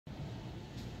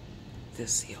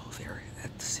This is the elevator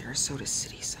at the Sarasota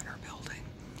City Center building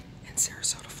in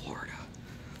Sarasota, Florida.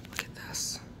 Look at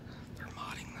this. They're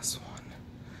modding this one.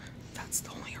 That's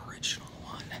the only original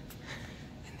one.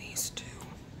 And these two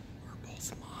are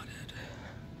both modded.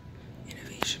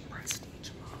 Innovation Prestige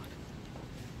mod.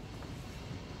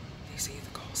 They say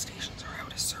the call stations are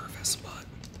out of service, but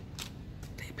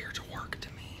they appear to work to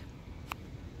me.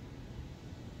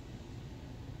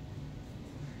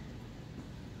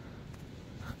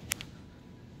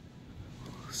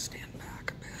 Stand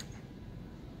back a bit.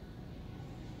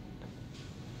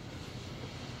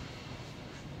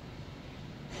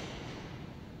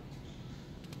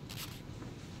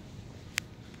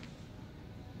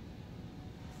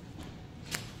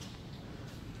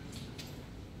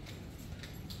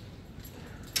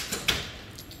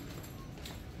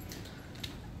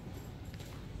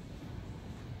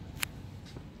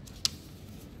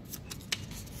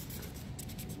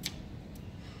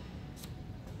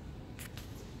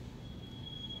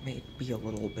 May be a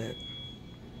little bit.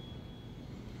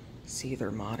 See,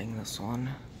 they're modding this one.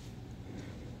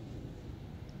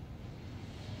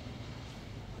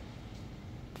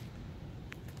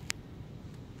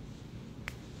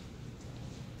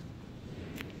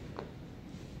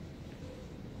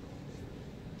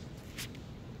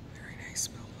 Very nice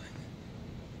building.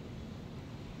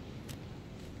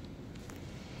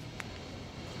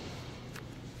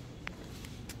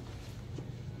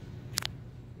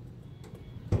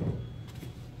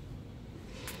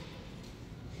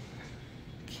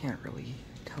 Can't really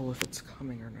tell if it's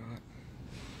coming or not.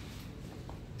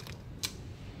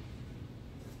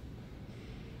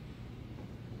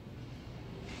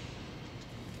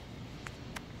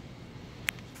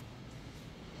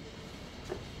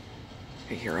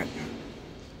 I hear it.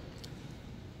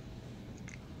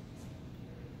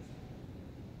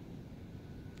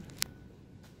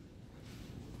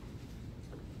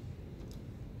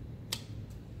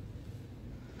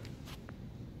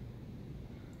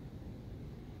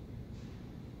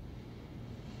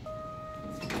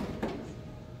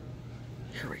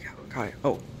 Here we go. Got it.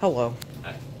 Oh, hello.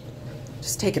 Hi.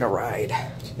 Just taking a ride.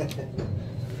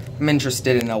 I'm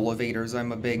interested in elevators.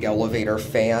 I'm a big elevator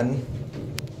fan.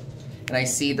 And I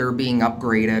see they're being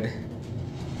upgraded.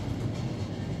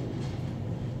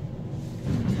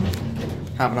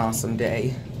 Have an awesome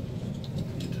day.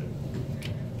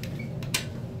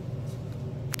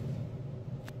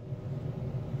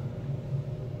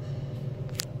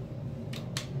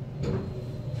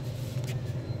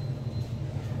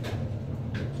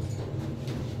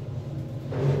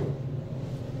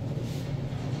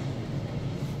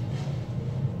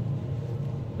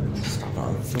 Stop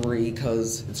on 3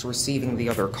 because it's receiving the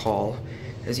other call.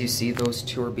 As you see, those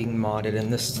two are being modded,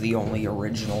 and this is the only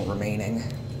original remaining.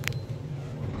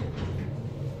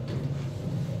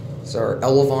 So our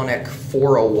Elevonic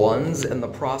 401's in the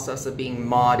process of being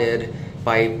modded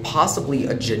by possibly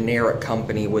a generic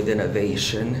company with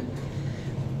innovation.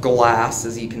 Glass,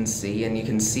 as you can see, and you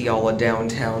can see all of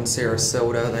downtown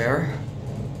Sarasota there.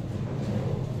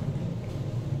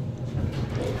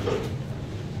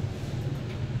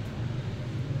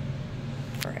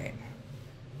 Alright,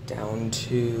 down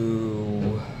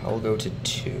to, I'll go to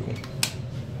 2.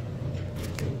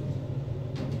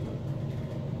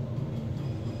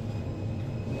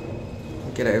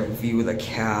 Get a view of the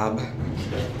cab.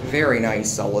 Very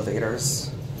nice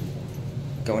elevators.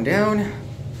 Going down.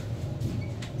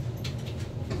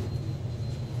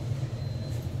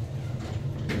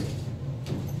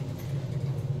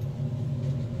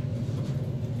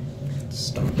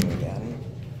 Stopping again.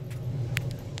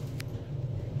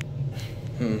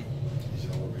 These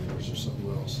elevators are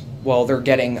something else. Well, they're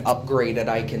getting upgraded,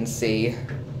 I can see.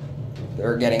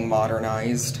 They're getting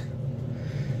modernized.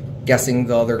 Guessing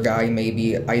the other guy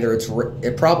maybe either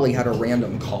it probably had a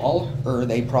random call, or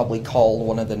they probably called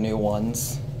one of the new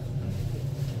ones.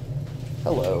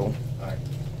 Hello. Hi.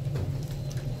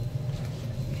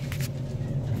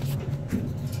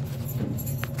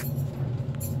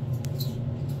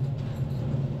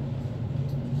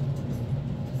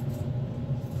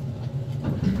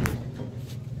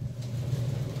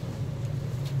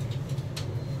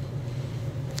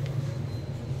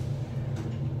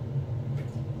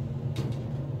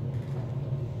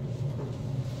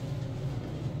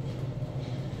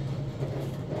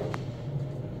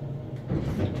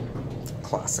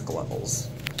 Classic levels.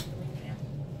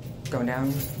 Going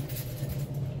down.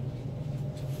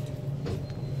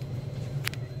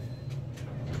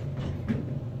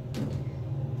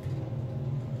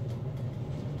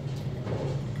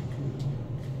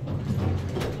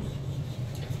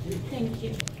 Thank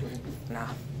you. Nah,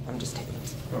 I'm just taking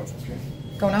this. Oh, okay.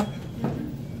 Going up.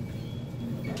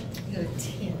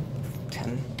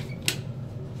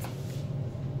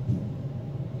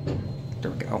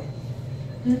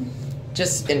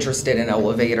 Just interested in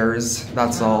elevators,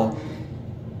 that's all.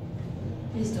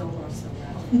 These don't work so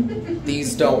well.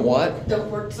 These don't what?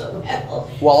 Don't work so well.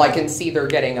 Well, I can see they're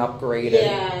getting upgraded.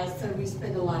 Yeah, so we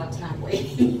spend a lot of time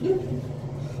waiting.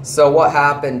 So what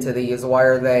happened to these? Why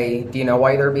are they, do you know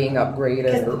why they're being upgraded?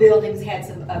 Because the buildings had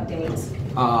some updates.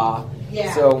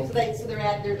 Yeah, so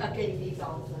they're updating these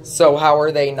all the time. So how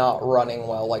are they not running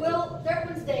well? Like, well, that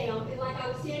one's down, and like I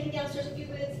was standing downstairs a few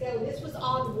minutes ago, this was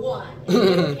on one, and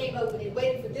it never came open, and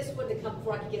waited for this one to come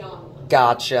before I could get on one.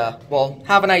 Gotcha. Well,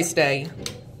 have a nice day.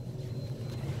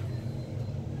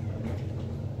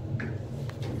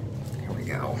 Here we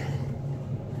go.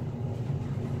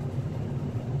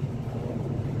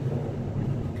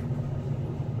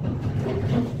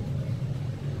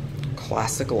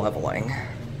 Classic leveling.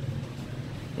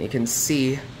 You can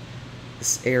see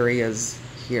this area's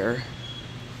here.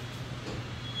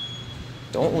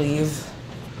 Don't leave.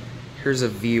 Here's a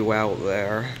view out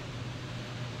there.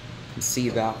 You can see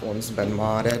that one's been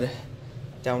modded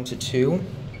down to 2.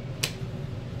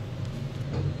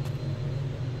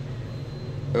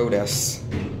 Otis.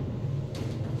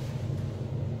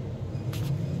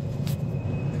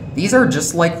 These are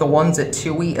just like the ones at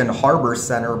Eaton Harbour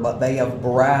Centre, but they have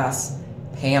brass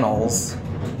panels.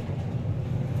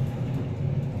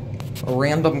 A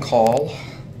random call.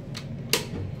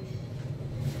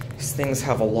 These things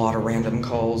have a lot of random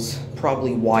calls.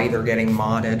 Probably why they're getting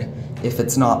modded, if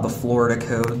it's not the Florida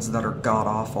codes that are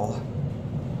god-awful.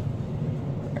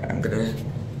 I'm gonna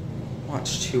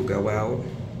watch 2 go out.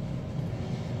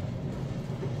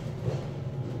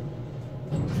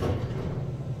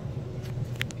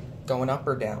 Going up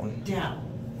or down? Down.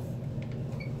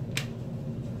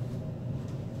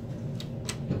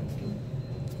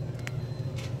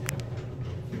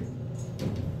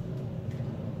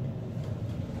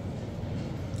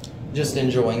 Just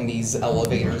enjoying these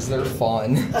elevators, they're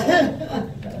fun.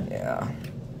 Yeah.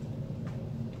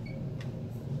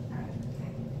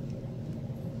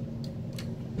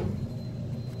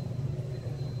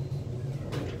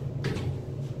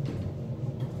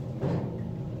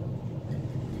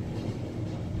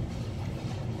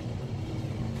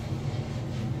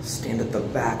 Stand at the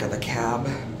back of the cab.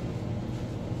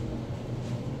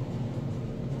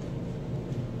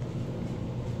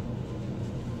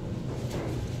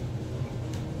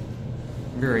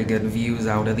 Very good views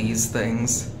out of these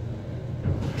things.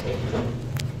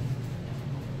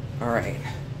 Alright.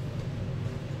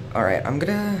 Alright, I'm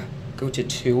gonna go to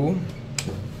 2,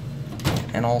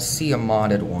 and I'll see a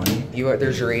modded one.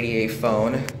 There's your ADA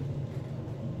phone.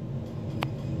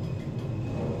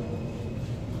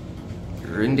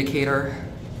 Your indicator,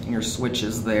 and your switch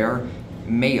is there. It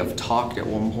may have talked at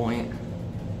one point.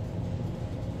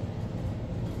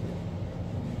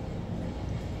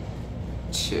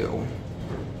 Two.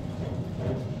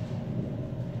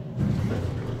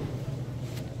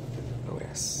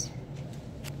 Otis.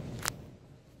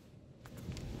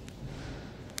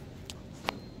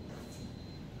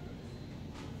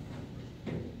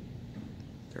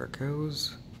 There it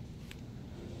goes.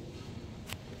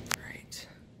 Right.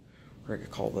 We're gonna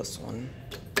call this one.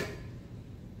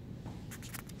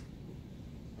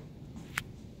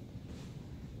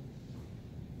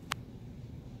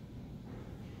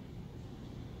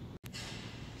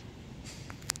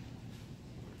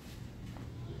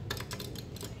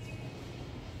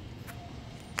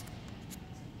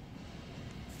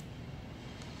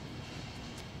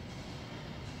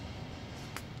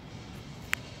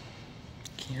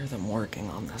 Can hear them working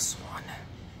on this one.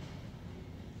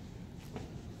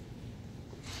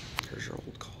 There's your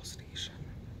old call station.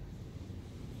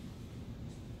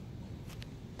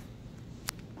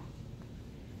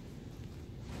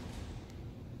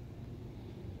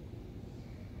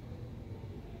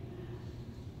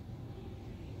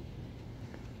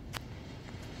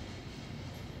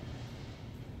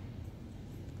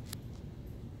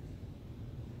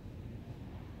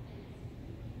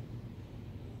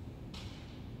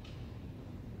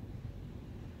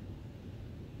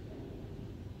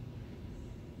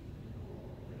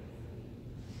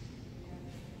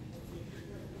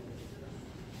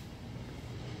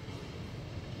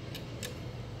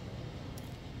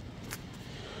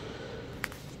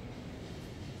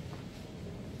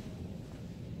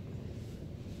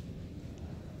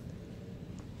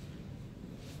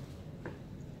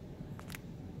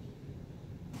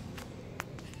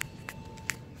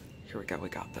 Here we go, we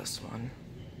got this one.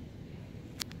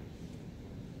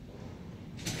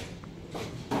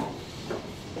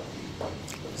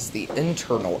 This is the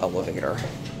internal elevator.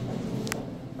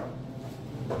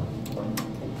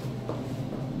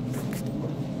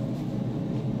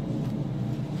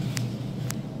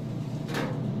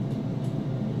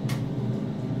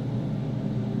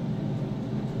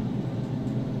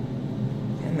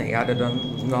 they added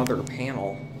another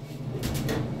panel.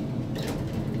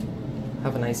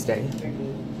 Have a nice day.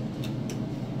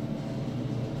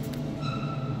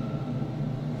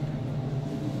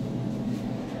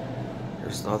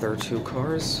 There's the other two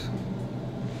cars.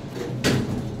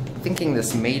 Thinking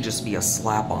this may just be a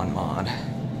slap-on mod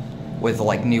with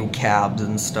like new cabs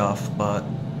and stuff, but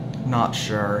not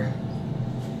sure.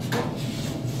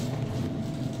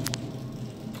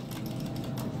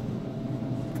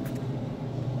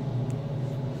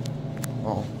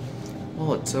 Well,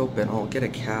 while it's open, I'll get a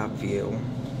cab view.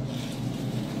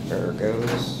 There it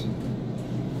goes.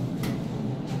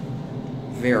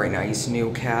 Very nice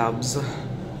new cabs.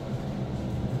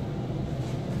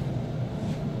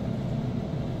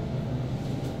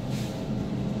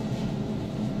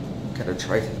 Gotta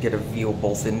try to get a view of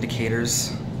both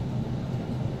indicators.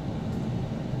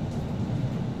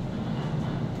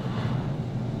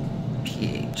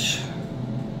 PH.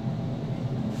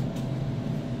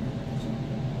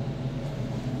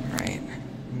 Alright,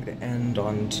 I'm gonna end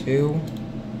on 2.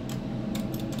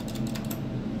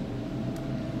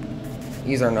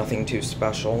 These are nothing too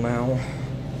special now.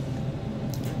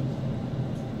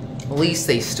 At least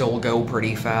they still go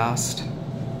pretty fast.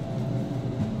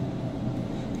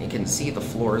 You can see the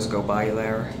floors go by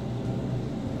there.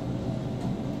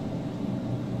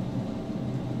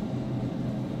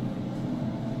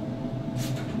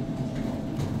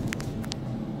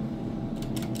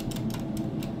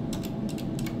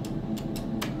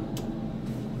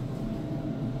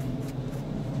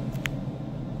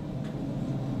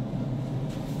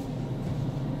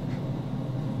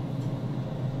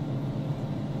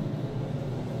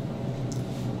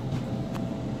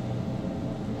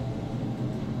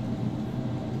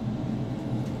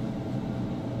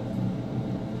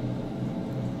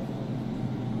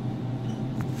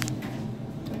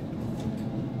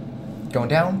 Going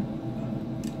down?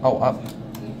 Oh, up.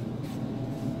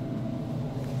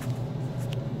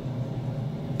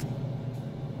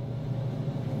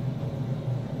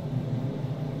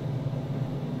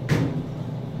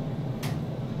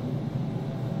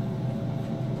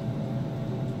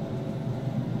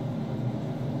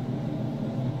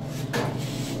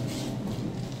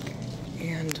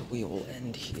 And we will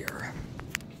end here.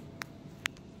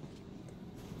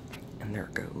 And there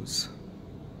it goes.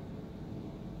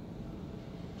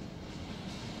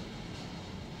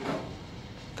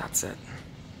 That's it.